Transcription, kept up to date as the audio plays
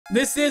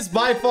This is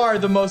by far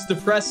the most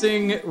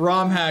depressing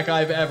ROM hack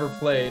I've ever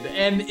played,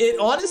 and it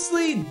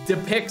honestly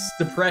depicts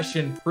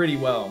depression pretty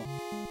well.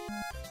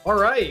 All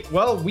right,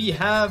 well, we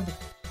have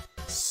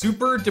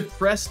Super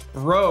Depressed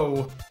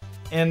Bro,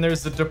 and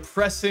there's a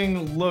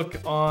depressing look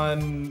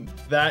on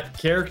that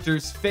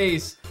character's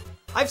face.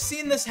 I've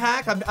seen this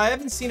hack. I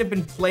haven't seen it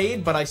been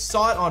played, but I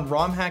saw it on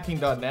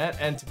romhacking.net,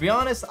 and to be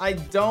honest, I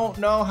don't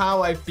know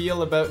how I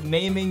feel about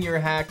naming your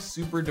hack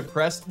Super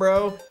Depressed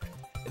Bro.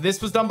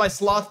 This was done by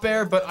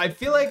Slothbear, but I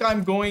feel like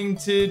I'm going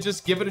to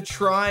just give it a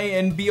try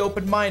and be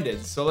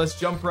open-minded. So let's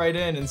jump right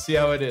in and see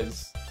how it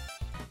is.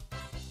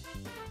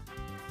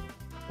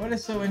 What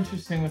is so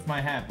interesting with my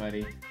hat,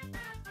 buddy?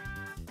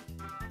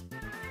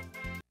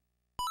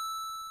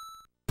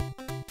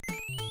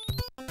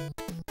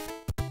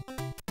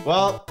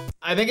 Well,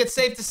 I think it's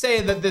safe to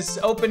say that this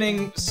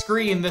opening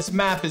screen, this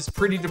map, is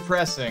pretty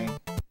depressing.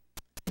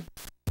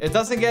 It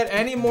doesn't get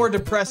any more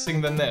depressing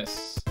than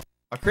this.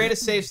 I'll create a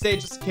save state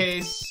just in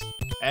case.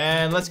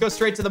 And let's go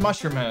straight to the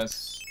Mushroom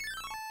House.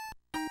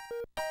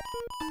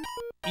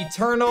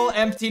 Eternal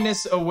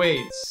emptiness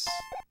awaits.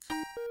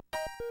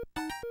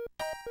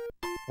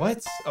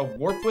 What? A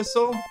warp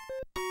whistle?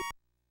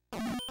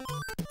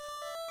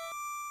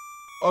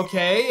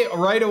 Okay,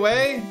 right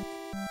away?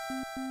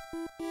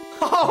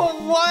 Oh,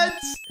 what?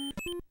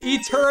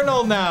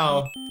 Eternal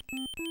now.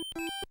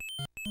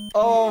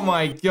 Oh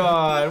my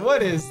god,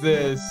 what is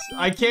this?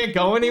 I can't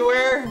go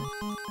anywhere?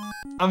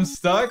 I'm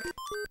stuck?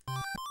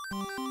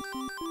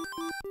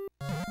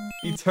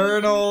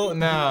 Eternal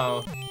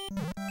now.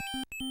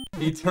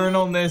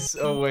 Eternalness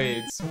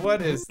awaits.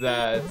 What is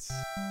that?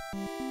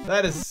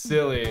 That is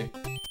silly.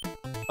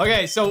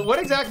 Okay, so what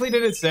exactly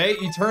did it say?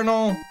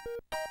 Eternal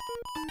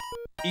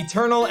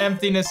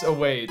emptiness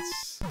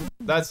awaits.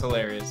 That's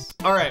hilarious.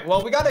 Alright,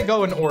 well, we gotta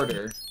go in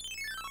order.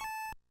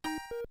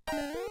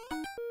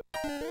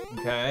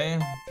 Okay,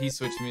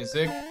 P-switch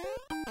music.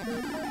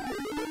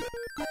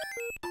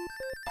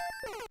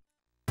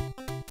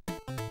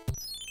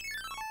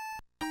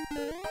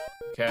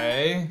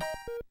 Okay.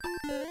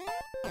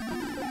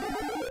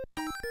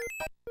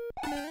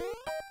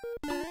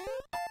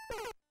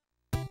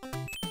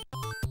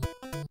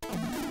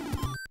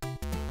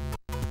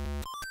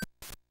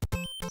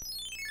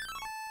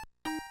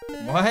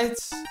 What?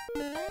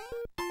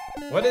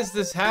 What is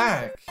this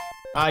hack?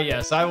 Ah,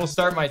 yes, I will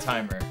start my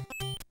timer.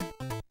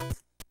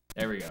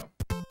 There we go.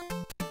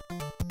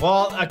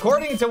 Well,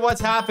 according to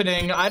what's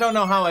happening, I don't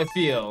know how I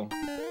feel.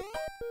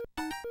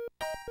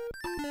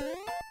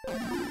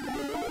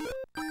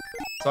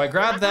 So I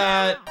grab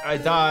that, I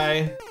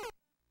die.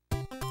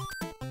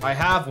 I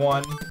have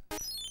one.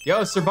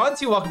 Yo, Sir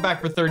Bunty, welcome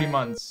back for 30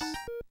 months.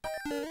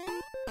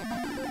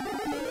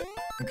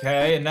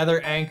 Okay,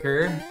 another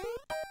anchor.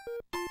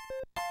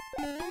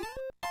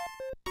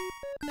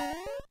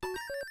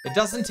 It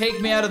doesn't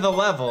take me out of the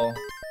level.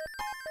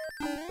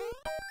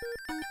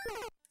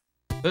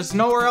 There's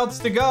nowhere else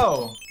to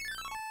go.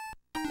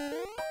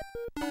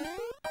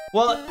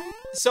 Well,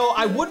 so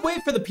I would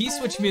wait for the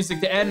P-switch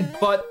music to end,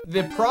 but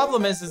the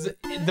problem is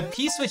the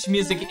P-switch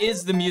music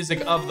is the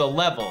music of the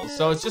level,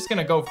 so it's just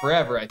gonna go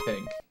forever, I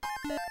think.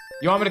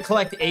 You want me to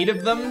collect 8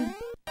 of them?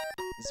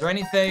 Is there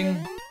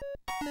anything?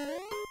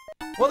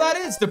 Well, that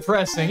is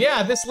depressing.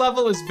 Yeah, this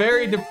level is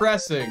very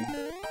depressing.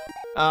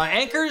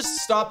 Anchors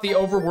stop the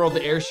overworld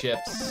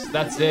airships.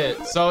 That's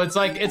it. So it's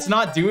like, it's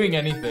not doing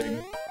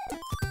anything.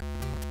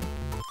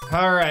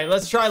 All right,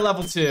 let's try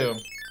level 2.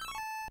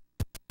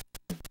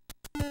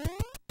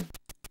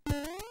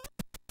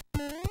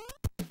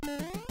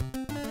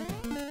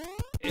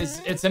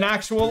 It's an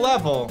actual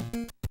level.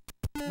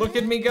 Look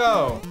at me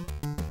go.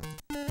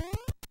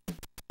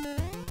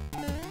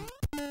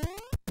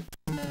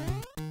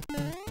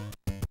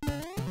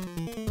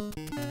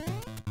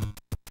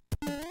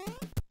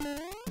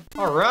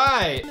 All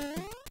right.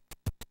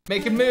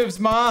 Making moves,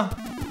 Ma.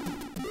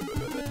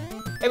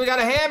 Hey, we got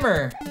a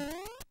hammer.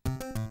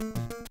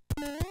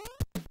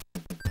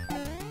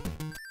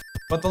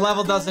 But the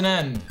level doesn't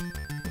end.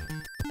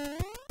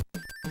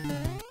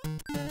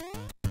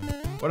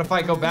 What if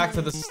I go back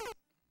to this?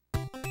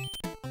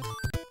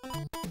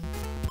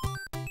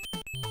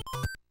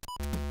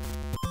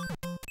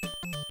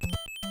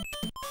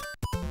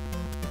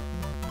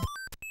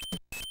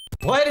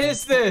 What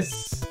is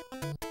this?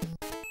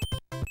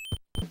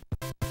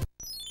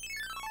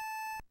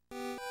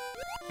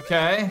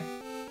 Okay.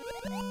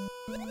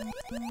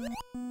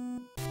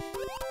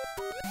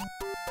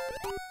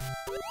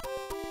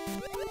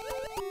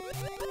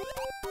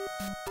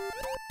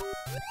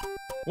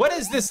 What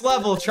is this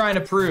level trying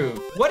to prove?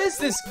 What is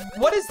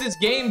this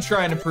game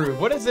trying to prove?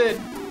 What is it?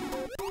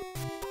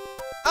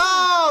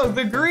 Oh,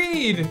 the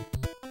greed.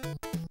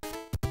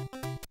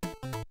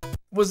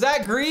 Was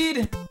that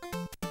greed?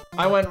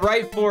 I went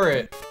right for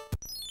it.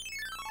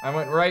 I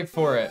went right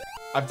for it.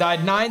 I've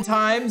died 9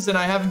 times and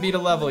I haven't beat a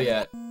level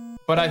yet.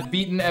 But I've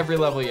beaten every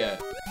level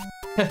yet.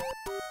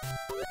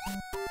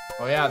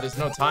 Oh yeah, there's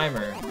no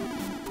timer.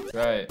 That's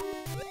right.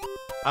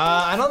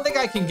 I don't think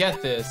I can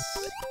get this.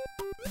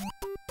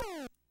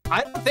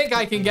 I don't think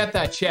I can get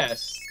that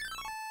chest.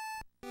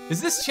 Is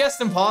this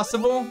chest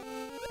impossible?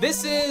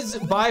 This is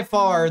by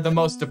far the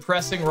most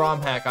depressing ROM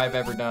hack I've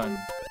ever done.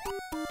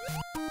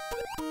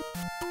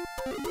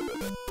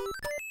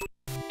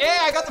 Hey,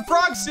 I got the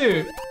frog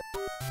suit!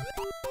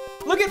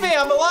 Look at me,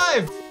 I'm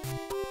alive!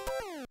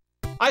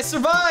 I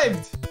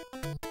survived!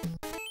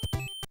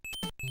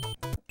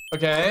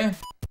 Okay.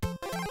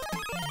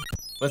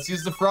 Let's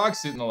use the frog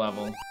suit in the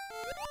level.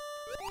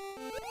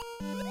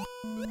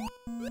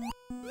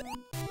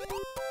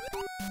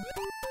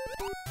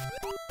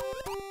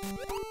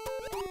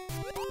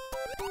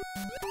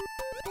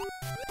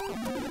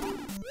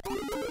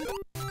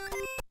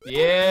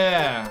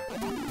 Yeah!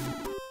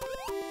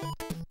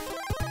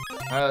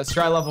 Alright, let's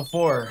try level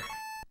 4.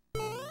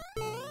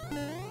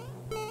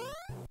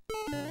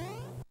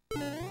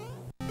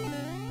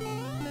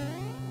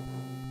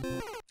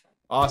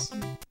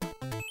 Awesome.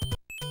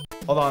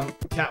 Hold on,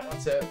 cat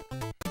wants it.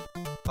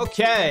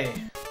 Okay.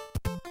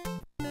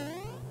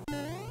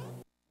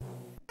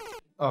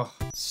 Oh,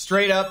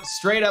 straight up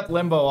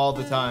limbo all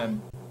the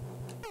time.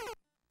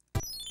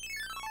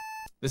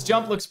 This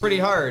jump looks pretty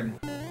hard.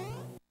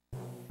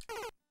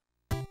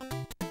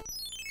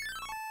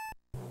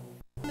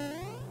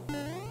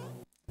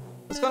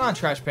 What's going on,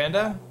 Trash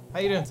Panda? How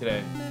you doing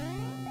today?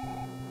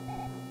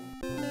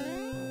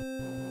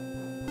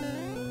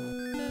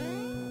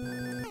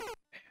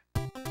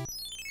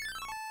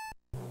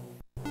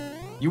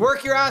 You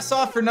work your ass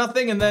off for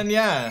nothing and then,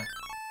 yeah.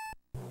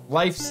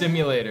 Life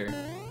simulator.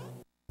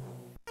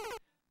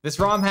 This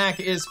ROM hack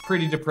is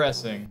pretty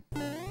depressing.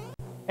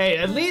 Hey,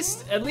 at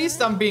least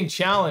I'm being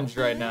challenged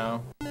right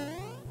now.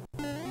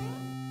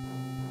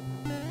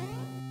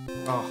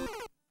 Oh.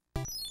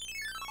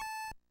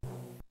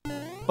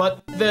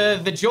 But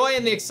the joy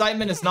and the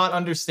excitement is not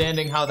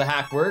understanding how the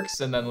hack works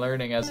and then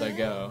learning as I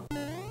go.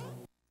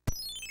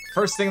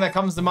 First thing that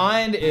comes to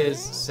mind is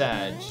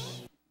Sag.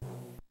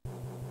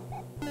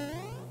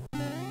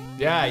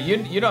 Yeah,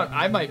 you don't.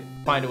 I might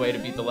find a way to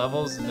beat the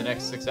levels in the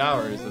next 6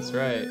 hours. That's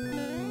right.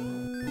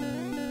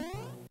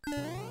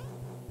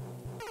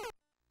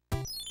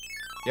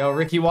 Yo,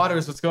 Ricky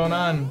Waters, what's going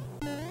on?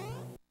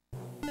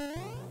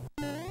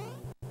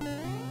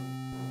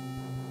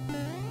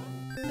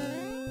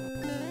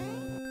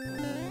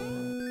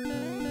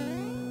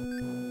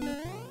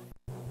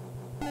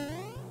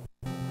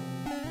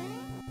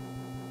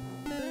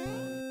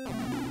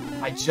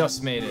 I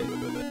just made it.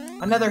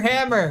 Another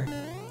hammer.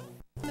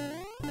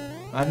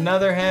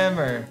 Another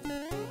hammer.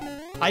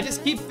 I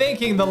just keep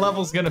thinking the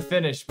level's gonna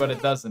finish, but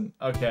it doesn't.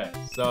 Okay,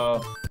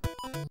 so...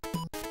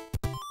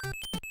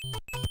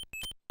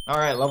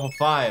 Alright, level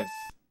 5.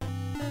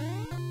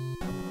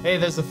 Hey,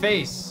 there's a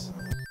face.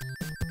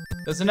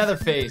 There's another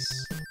face.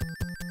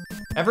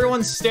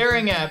 Everyone's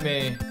staring at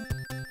me.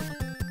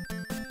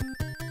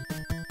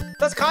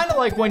 That's kind of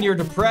like when you're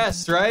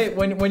depressed, right?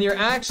 When you're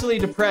actually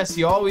depressed,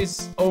 you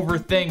always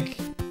overthink,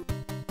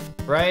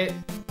 right?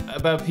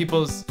 About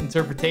people's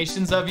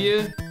interpretations of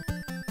you.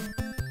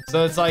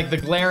 So it's like the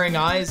glaring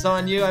eyes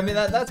on you. I mean,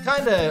 that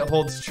kind of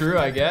holds true,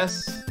 I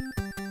guess.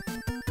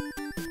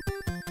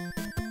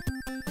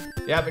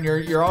 Yeah, but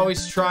you're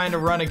always trying to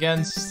run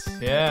against,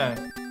 yeah.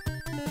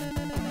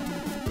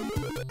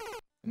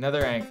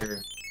 Another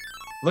anchor.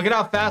 Look at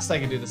how fast I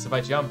can do this if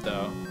I jump,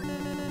 though.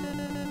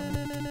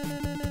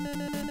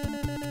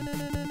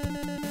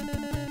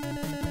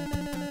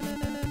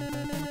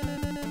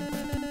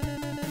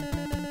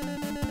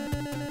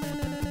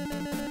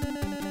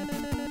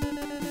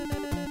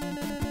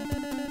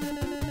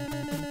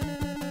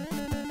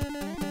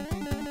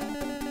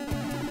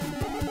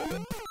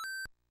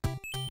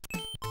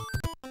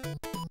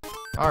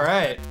 All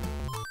right.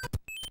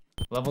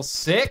 Level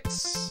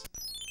 6.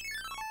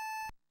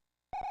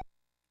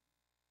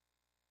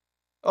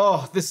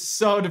 Oh, this is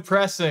so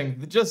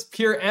depressing. Just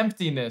pure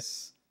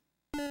emptiness.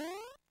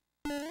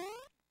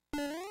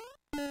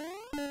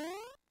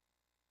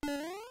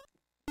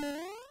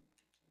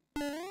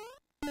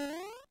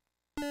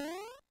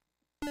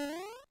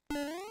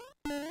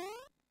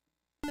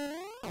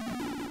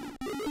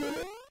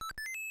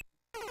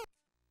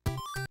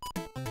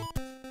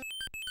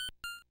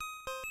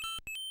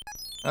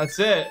 That's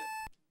it.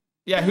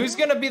 Yeah, who's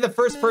gonna be the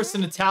first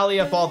person to tally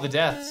up all the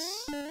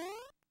deaths?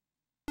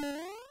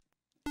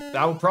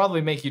 That will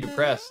probably make you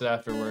depressed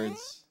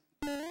afterwards.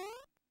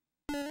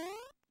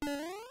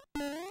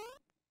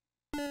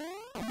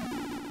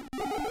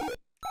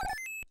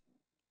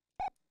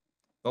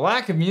 The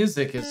lack of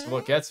music is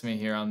what gets me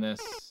here on this.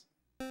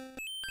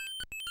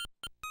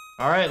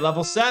 Alright,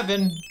 level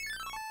 7.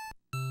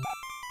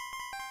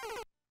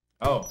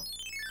 Oh.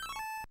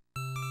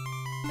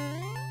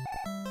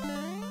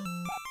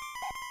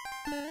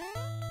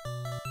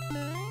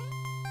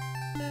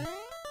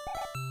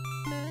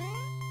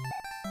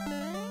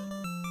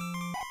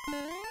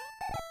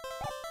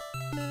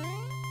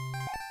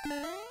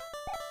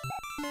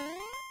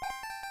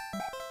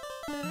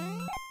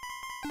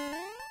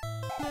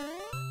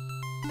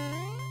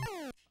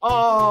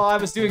 Oh, I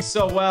was doing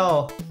so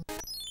well.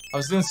 I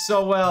was doing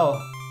so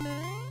well.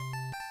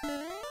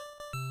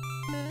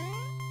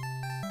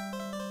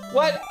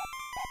 What?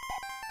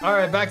 All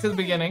right, back to the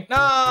beginning.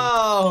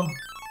 No!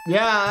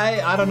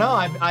 Yeah, I don't know.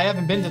 I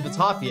haven't been to the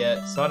top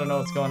yet, so I don't know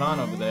what's going on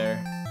over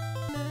there.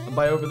 And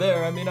by over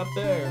there, I mean up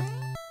there.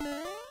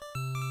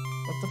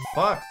 What the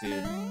fuck,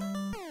 dude?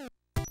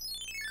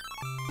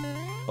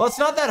 Well, it's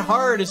not that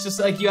hard. It's just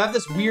like you have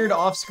this weird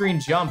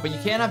off-screen jump, but you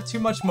can't have too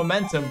much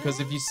momentum because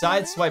if you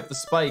sideswipe the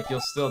spike,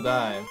 you'll still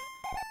die.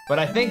 But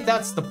I think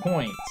that's the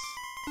point.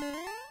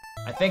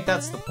 I think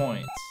that's the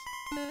point.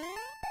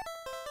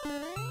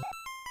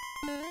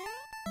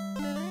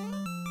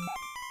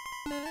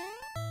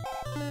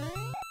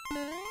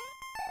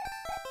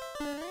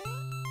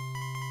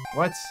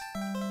 What?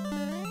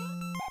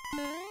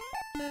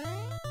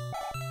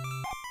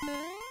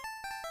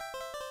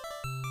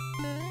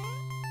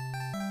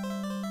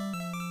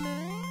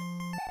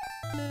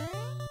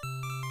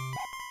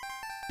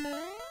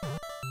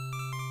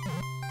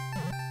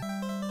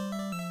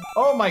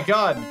 Oh my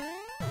god!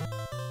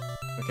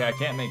 Okay, I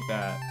can't make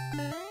that.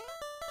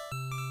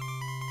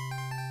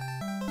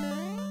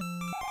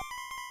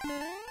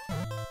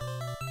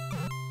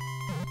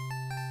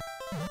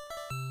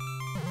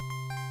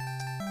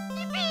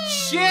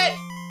 Shit!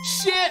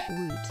 Shit!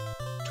 Woot.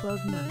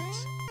 12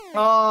 months.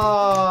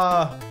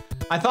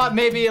 I thought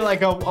maybe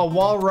like a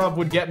wall rub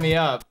would get me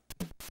up.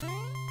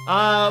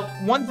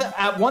 At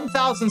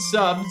 1,000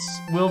 subs,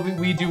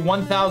 we do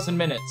 1,000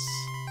 minutes.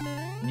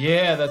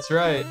 Yeah, that's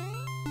right.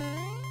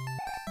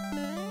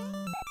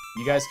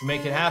 You guys can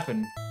make it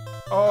happen.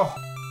 Oh.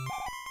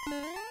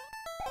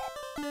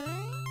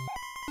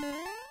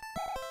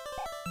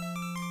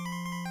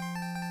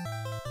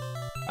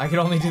 I could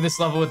only do this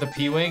level with the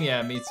P-Wing?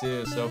 Yeah, me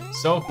too.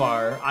 So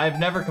far, I've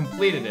never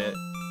completed it.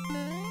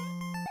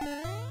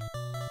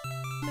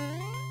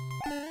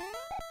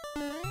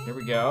 Here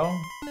we go.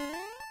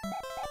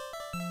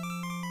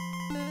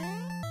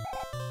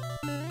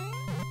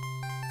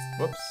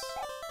 Whoops.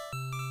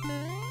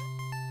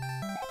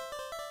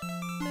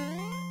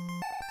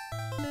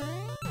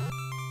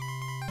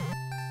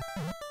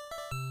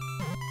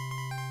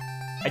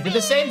 I did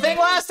the same thing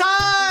last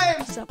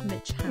time!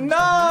 No,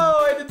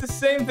 I did the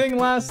same thing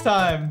last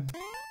time.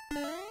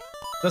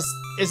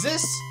 Is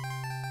this...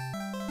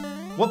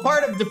 What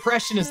part of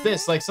depression is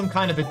this? Like some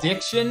kind of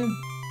addiction?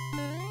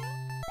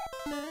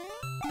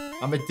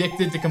 I'm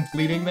addicted to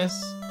completing this.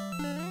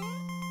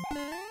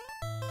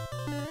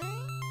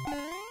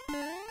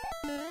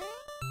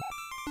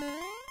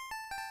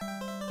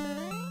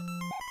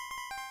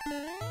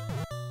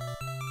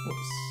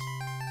 Whoops.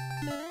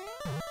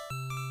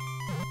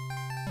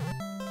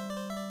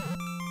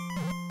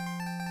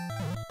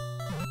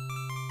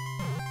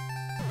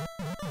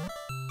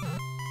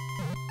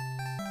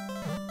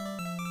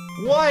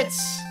 What?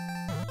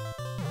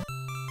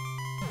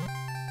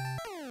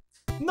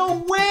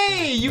 No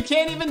way! You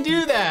can't even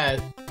do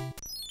that!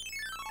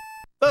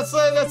 That's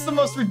the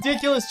most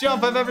ridiculous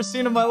jump I've ever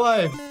seen in my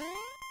life.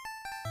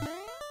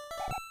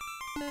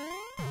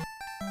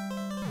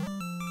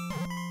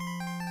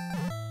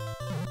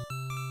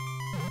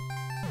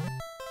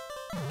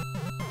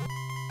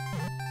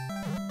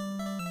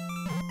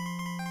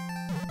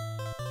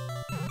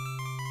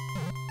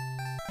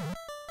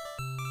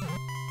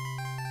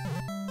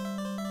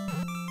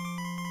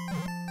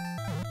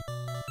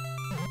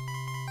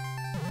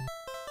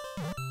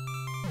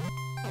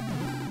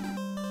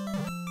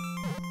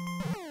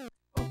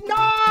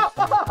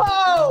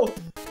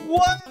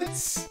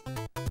 What?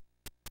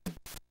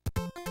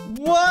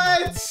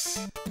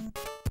 What?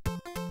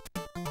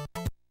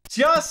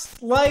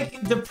 Just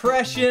like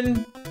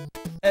depression,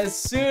 as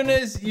soon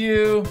as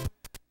you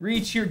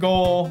reach your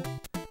goal,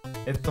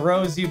 it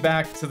throws you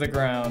back to the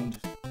ground.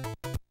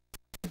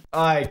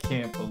 I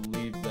can't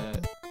believe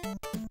that.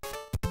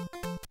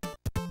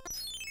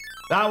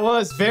 That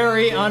was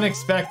very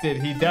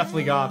unexpected. He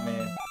definitely got me.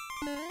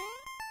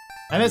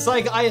 And it's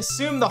like, I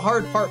assume the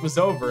hard part was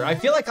over. I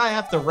feel like I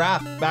have to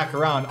wrap back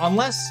around.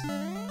 Unless,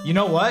 you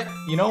know what?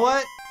 You know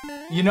what?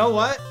 You know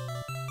what?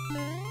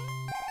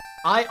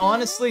 I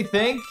honestly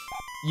think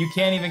you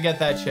can't even get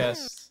that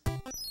chest.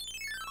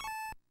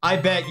 I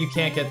bet you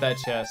can't get that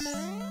chest.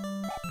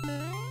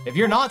 If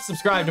you're not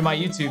subscribed to my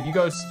YouTube, you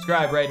go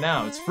subscribe right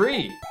now. It's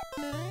free.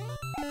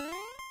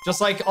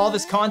 Just like all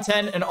this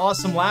content and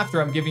awesome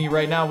laughter I'm giving you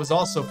right now was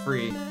also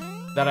free.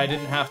 That I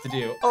didn't have to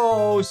do.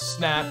 Oh,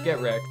 snap. Get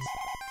wrecked.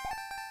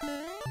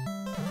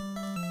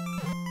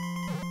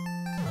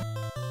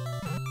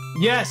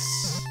 Yes!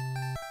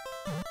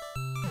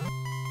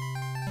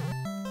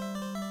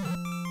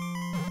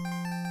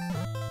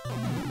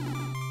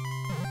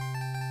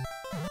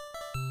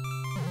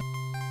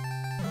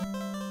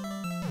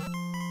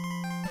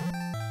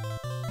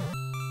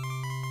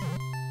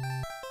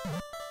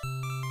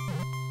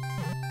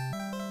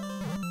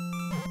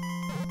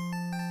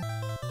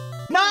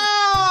 No!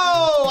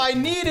 I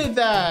needed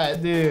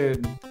that,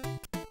 dude.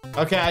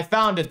 Okay, I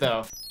found it,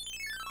 though.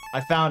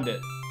 I found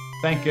it.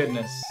 Thank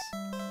goodness.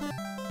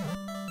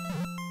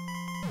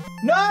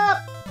 No!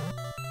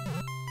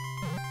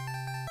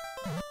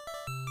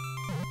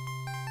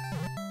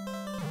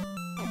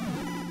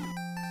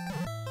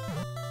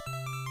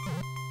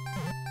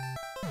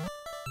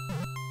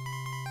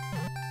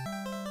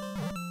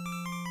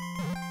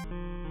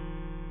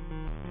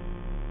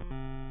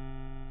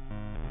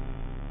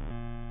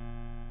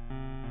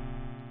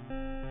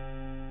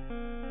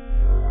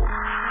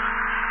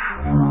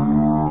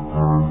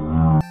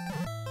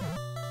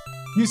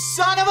 You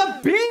son of a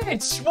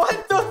bitch!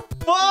 What the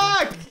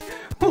fuck?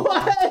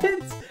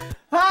 What?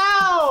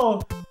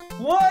 How?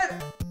 What?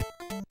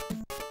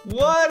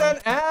 What an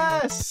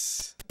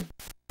ass!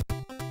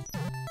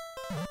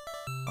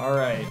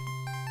 Alright.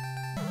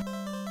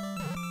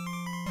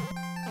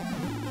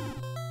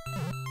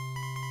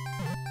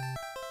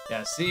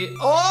 Yeah, see?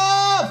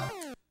 Oh!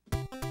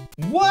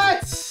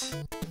 What?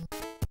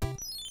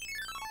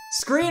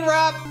 Screen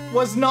wrap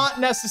was not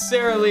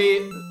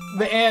necessarily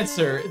the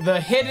answer.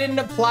 The hidden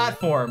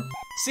platform.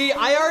 See,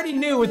 I already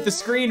knew with the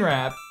screen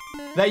wrap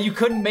that you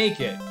couldn't make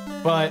it,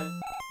 but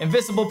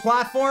invisible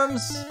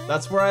platforms,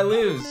 that's where I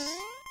lose.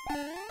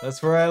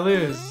 That's where I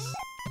lose.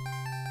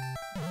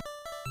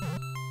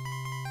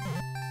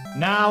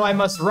 Now I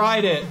must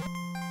ride it.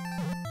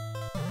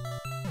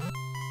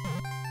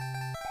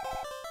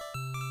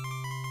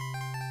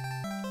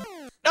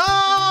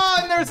 Oh,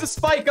 and there's a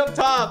spike up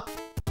top.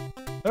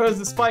 There was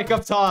a spike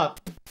up top.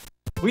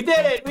 We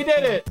did it, we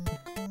did it.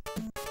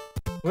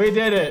 We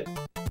did it.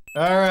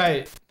 All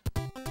right.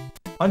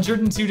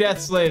 102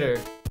 deaths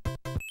later.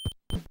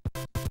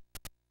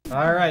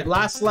 All right,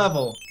 last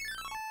level.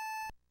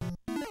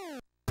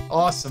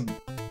 Awesome.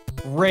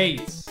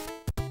 Great.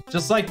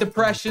 Just like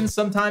depression,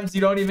 sometimes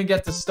you don't even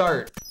get to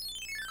start.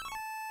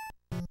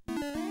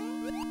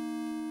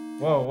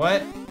 Whoa,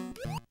 what?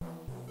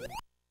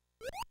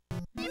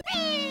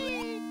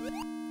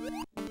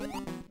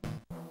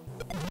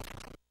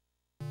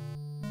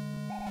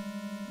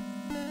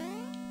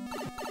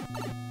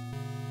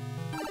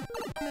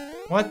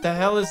 What the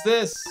hell is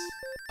this?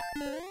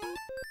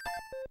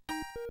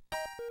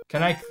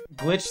 Can I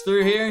glitch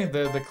through here?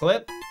 The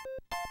clip?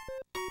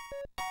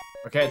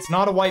 Okay, it's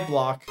not a white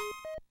block.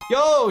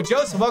 Yo,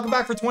 Joseph, welcome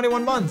back for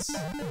 21 months.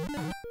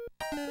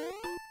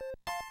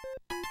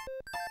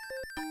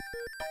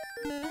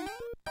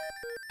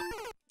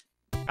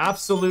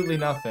 Absolutely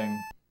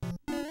nothing.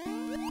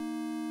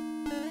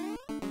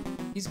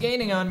 He's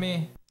gaining on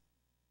me.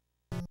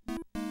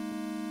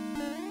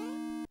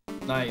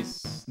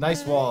 Nice.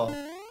 Nice wall.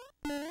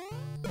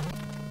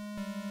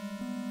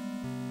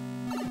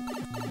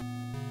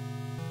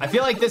 I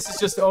feel like this is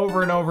just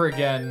over and over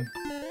again.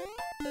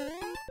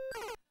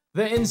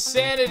 The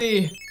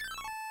insanity.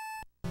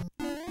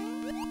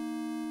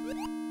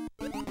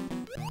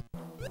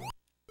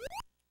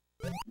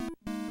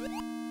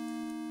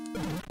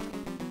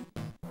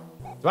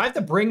 Do I have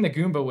to bring the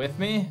Goomba with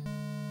me?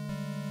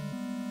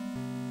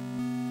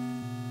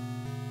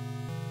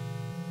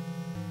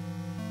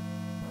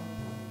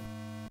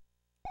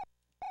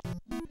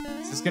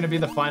 Is this gonna be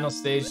the final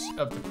stage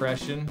of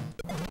depression?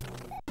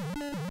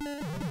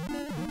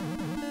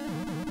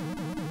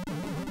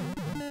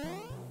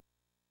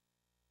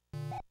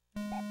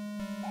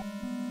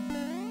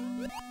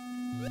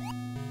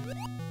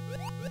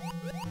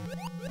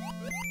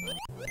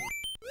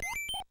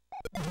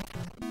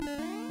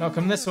 No,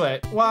 come this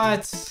way.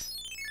 What?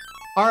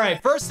 All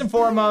right, first and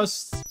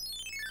foremost.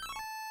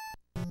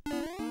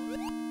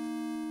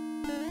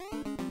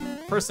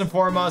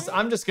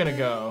 I'm just gonna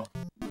go.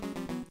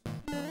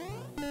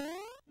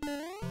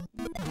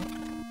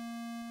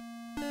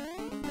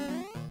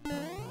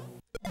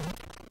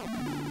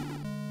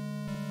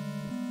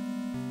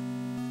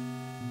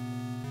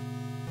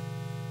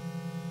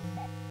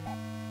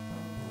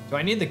 Do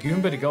I need the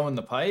Goomba to go in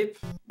the pipe?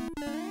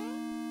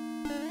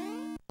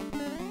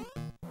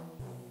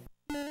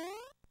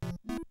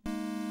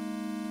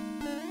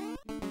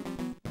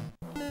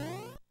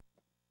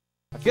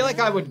 I feel like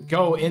I would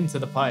go into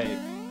the pipe.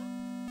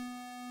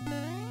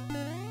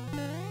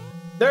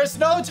 There's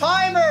no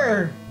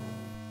timer!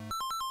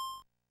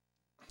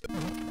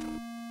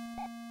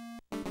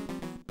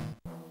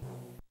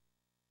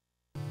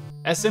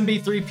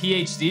 SMB3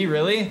 PhD,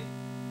 really?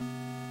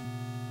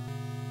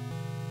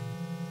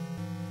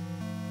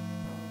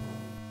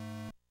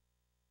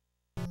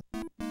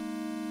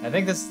 I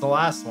think this is the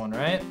last one,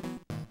 right?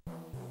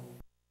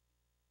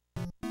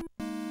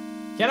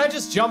 Can't I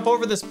just jump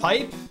over this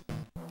pipe?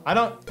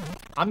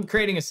 I'm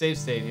creating a save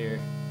state here.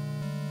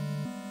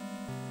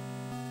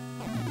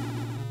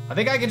 I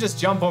think I can just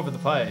jump over the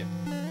pipe.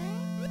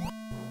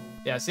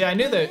 Yeah, see, I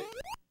knew that.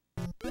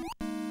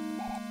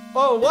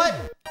 Oh, what?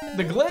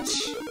 The glitch?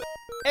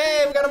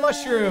 Hey, we got a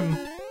mushroom.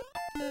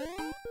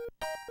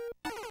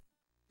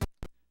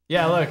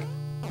 Yeah, look.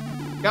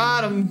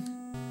 Got him.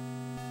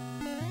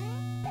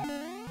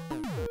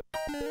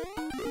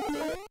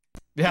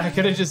 Yeah, I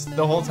could have just,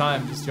 the whole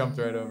time, just jumped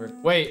right over.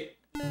 Wait.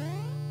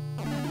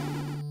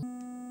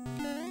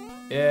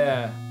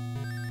 Yeah.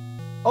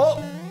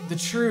 Oh, the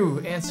true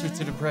answer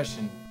to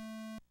depression.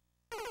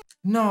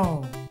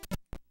 No.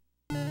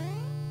 I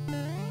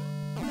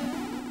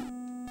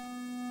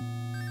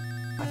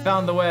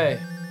found the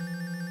way.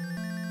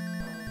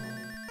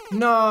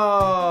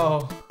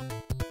 No.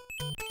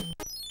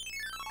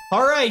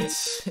 All right,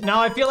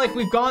 now I feel like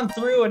we've gone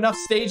through enough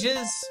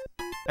stages,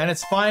 and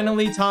it's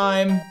finally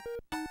time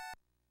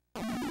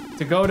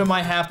to go to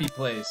my happy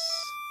place.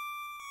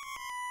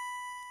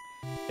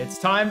 It's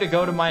time to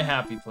go to my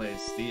happy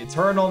place, the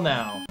eternal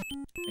now.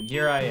 And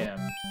here I am.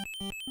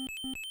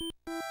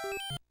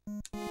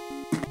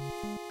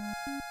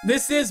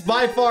 This is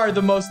by far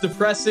the most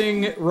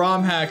depressing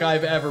ROM hack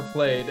I've ever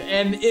played,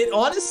 and it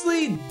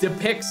honestly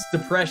depicts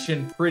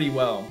depression pretty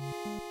well.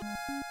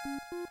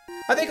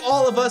 I think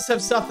all of us have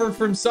suffered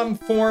from some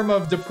form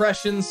of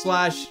depression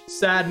slash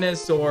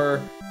sadness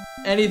or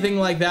anything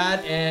like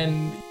that,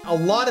 and a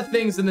lot of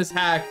things in this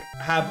hack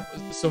have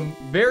some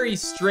very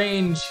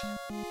strange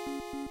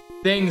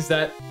things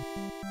that,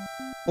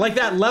 like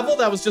that level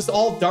that was just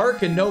all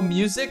dark and no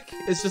music.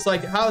 It's just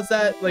like, how is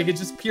that? Like, it's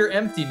just pure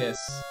emptiness.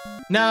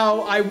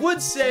 Now, I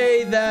would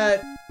say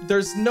that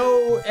there's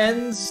no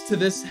ends to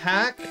this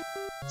hack,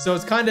 so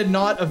it's kind of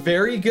not a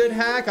very good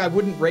hack. I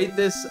wouldn't rate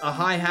this a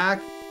high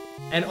hack.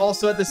 And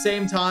also at the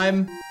same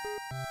time,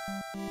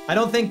 I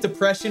don't think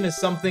depression is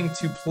something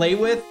to play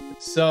with,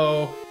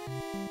 so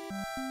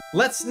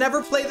let's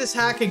never play this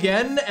hack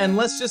again, and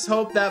let's just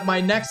hope that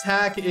my next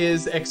hack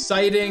is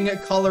exciting,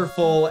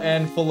 colorful,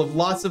 and full of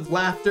lots of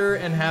laughter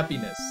and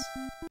happiness.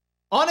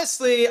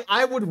 Honestly,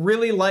 I would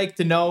really like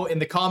to know in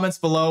the comments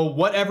below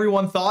what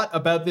everyone thought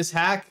about this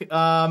hack.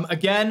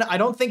 Again, I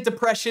don't think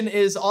depression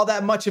is all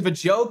that much of a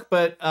joke,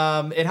 but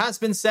it has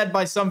been said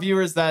by some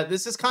viewers that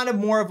this is kind of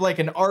more of like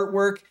an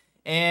artwork,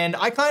 and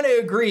I kind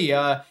of agree.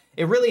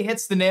 It really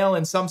hits the nail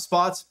in some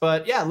spots,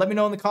 but yeah, let me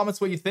know in the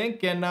comments what you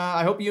think, and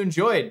I hope you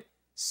enjoyed.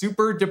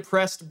 Super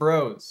Depressed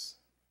Bros.